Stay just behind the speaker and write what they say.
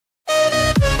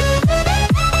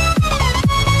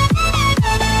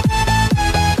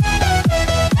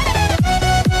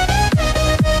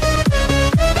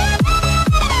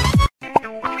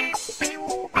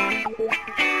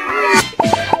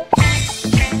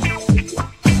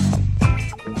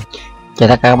Chào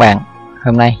tất cả các bạn,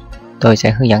 hôm nay tôi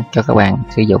sẽ hướng dẫn cho các bạn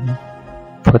sử dụng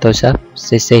Photoshop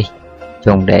CC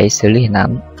dùng để xử lý hình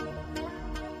ảnh.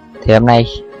 Thì hôm nay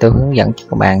tôi hướng dẫn cho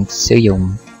các bạn sử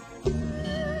dụng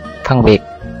phân biệt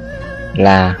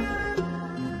là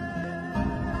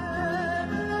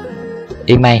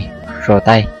image,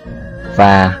 rotate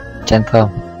và transform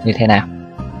như thế nào.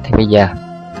 Thì bây giờ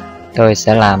tôi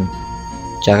sẽ làm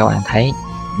cho các bạn thấy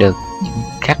được những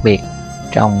khác biệt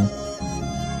trong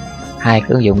hai cái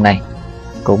ứng dụng này,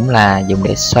 cũng là dùng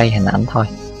để xoay hình ảnh thôi,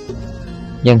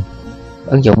 nhưng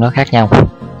ứng dụng nó khác nhau.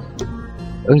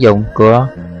 Ứng dụng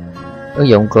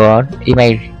của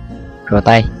image,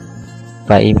 rotate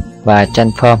và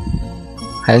transform,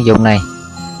 hai ứng dụng này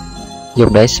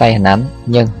dùng để xoay hình ảnh,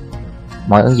 nhưng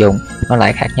mỗi ứng dụng nó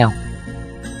lại khác nhau.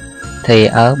 Thì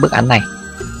ở bức ảnh này,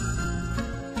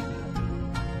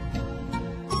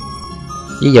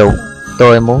 ví dụ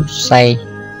tôi muốn xoay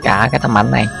cả cái tấm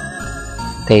ảnh này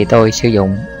thì tôi sử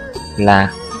dụng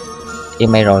là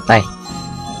image rotate.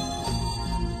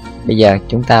 Bây giờ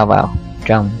chúng ta vào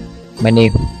trong menu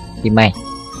image,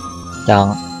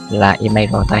 chọn là image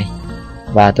rotate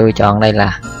và tôi chọn đây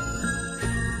là,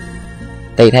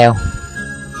 tùy theo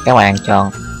các bạn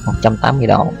chọn 180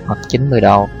 độ hoặc 90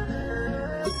 độ,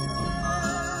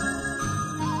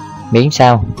 miễn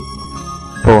sao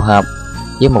phù hợp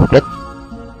với mục đích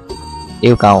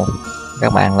yêu cầu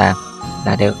các bạn làm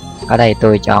là được. Ở đây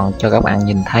tôi chọn cho các bạn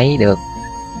nhìn thấy được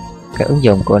cái ứng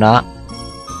dụng của nó.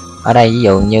 Ở đây ví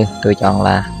dụ như tôi chọn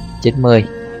là 90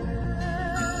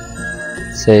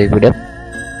 CUጢC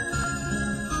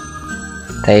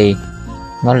thì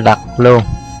nó lật luôn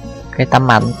cái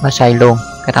tấm ảnh, nó xoay luôn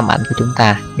cái tấm ảnh của chúng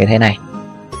ta như thế này.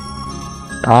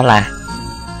 Đó là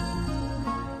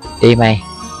image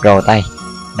rotate,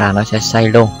 là nó sẽ xoay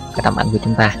luôn cái tấm ảnh của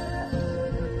chúng ta.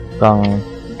 Còn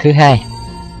thứ hai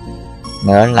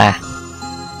nữa là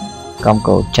công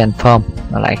cụ transform,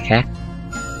 nó lại khác.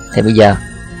 Thì bây giờ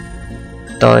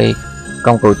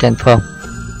công cụ transform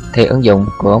thì ứng dụng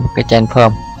của một cái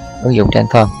ứng dụng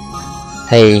transform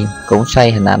thì cũng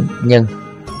xoay hình ảnh, nhưng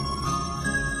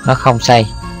nó không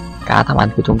xoay cả tấm ảnh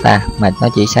của chúng ta, mà nó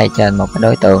chỉ xoay trên một cái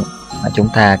đối tượng mà chúng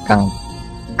ta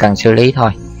cần xử lý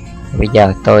thôi. Thì bây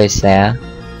giờ tôi sẽ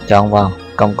chọn vào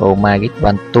công cụ Magic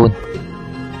One Tool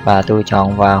và tôi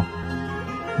chọn vào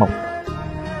một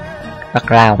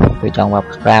background, tôi chọn vào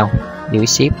background dưới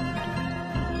Shift.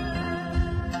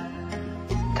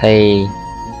 Thì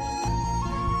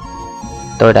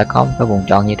tôi đã có một cái vùng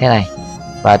chọn như thế này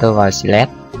và tôi vào Select,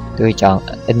 tôi chọn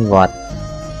Invert,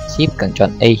 Shift Ctrl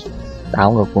Y,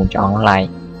 đảo ngược vùng chọn nó lại.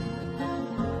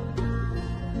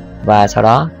 Và sau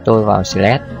đó tôi vào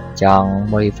Select,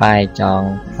 chọn Modify,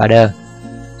 chọn Fader,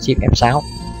 Shift F6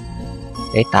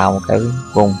 để tạo một cái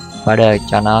vùng fader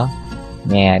cho nó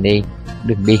nhè đi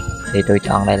đường biên. Thì tôi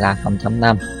chọn đây là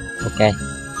 0.5, ok.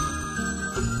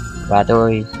 Và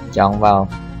tôi chọn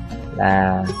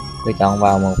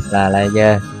vào một là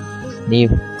layer new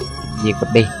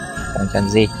copy, Ctrl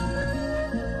G,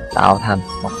 tạo thành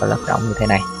một cái lớp rỗng như thế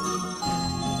này.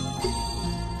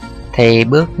 Thì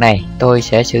bước này tôi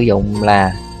sẽ sử dụng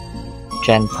là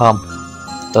transform,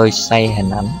 tôi xoay hình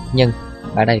ảnh, nhưng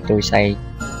ở đây tôi xoay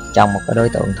trong một cái đối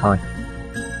tượng thôi.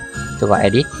 Tôi vào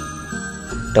edit,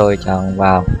 tôi chọn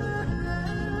vào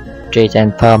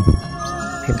transform,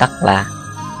 phím tắt là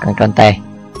Ctrl T.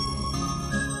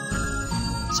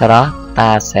 Sau đó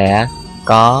ta sẽ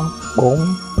có 4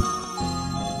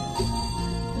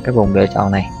 cái vùng lựa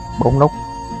chọn này, 4 nút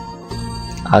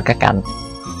ở các cạnh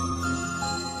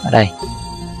ở đây,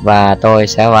 và tôi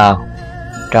sẽ vào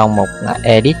trong một là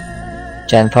edit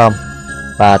transform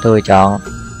và tôi chọn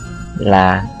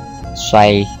là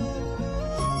xoay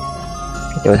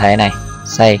cái chủ thể này,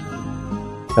 xoay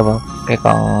cái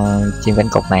con chim cánh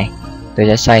cụt này, tôi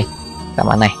sẽ xoay tấm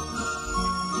ảnh này.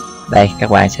 Đây các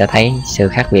bạn sẽ thấy sự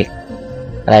khác biệt.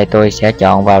 Ở đây tôi sẽ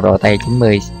chọn vào rotate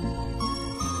 90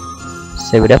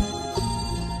 CUጢC,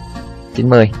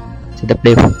 90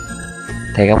 CW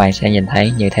thì các bạn sẽ nhìn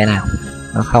thấy như thế nào.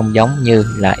 Nó không giống như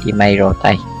là image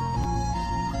rotate.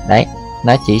 Đấy,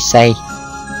 nó chỉ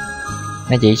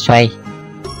xoay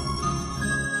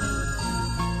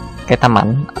cái tấm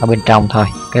ảnh ở bên trong thôi,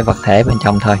 cái vật thể bên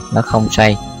trong thôi, nó không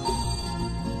xoay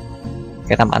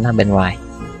cái tấm ảnh ở bên ngoài.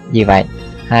 Vì vậy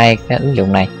hai cái ứng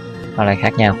dụng này nó lại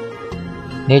khác nhau.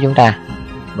 Nếu chúng ta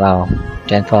vào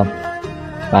transform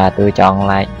và tôi chọn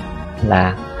lại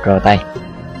là rotate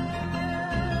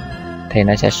thì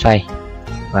nó sẽ xoay,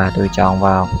 và tôi chọn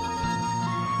vào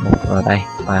một rotate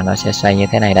và nó sẽ xoay như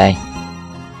thế này đây.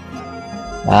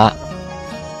 Đó,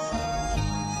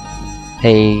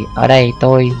 Thì ở đây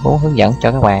tôi muốn hướng dẫn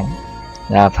cho các bạn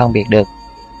là phân biệt được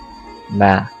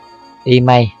là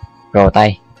image,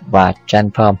 rotate và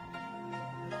transform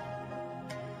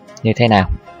như thế nào,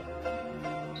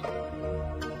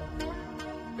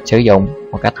 sử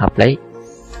dụng một cách hợp lý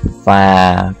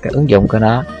và cái ứng dụng của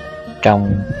nó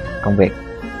trong công việc.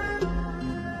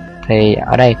 Thì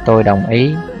ở đây tôi đồng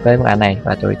ý với bức ảnh này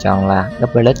và tôi chọn là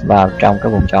double click vào trong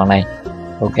cái vùng chọn này.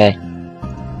 Ok.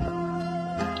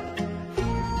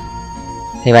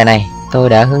 Thì bài này tôi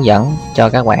đã hướng dẫn cho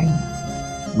các bạn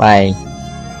bài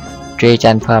tree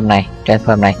transform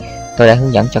này tôi đã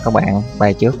hướng dẫn cho các bạn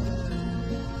bài trước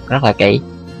rất là kỹ.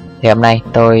 Thì hôm nay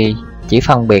tôi chỉ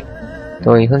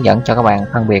tôi hướng dẫn cho các bạn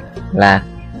phân biệt là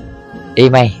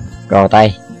image,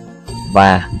 rotate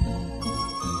và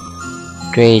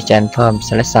tree transform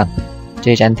selection.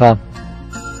 Tree transform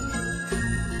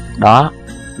đó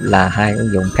là hai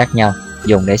ứng dụng khác nhau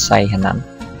dùng để xoay hình ảnh.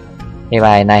 Thì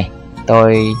bài này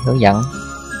tôi hướng dẫn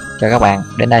cho các bạn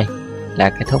đến đây là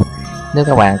kết thúc. Nếu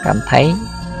các bạn cảm thấy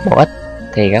bổ ích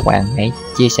thì các bạn hãy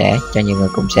chia sẻ cho nhiều người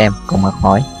cùng xem, cùng học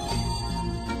hỏi,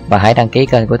 và hãy đăng ký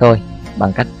kênh của tôi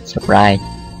bằng cách subscribe,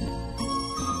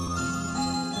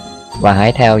 và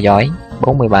hãy theo dõi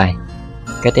 40 bài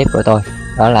kế tiếp của tôi,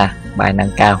 đó là bài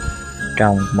nâng cao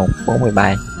trong mục 40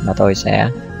 bài mà tôi sẽ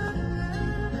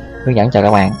hướng dẫn cho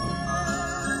các bạn.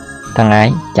 Thân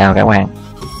ái chào các bạn.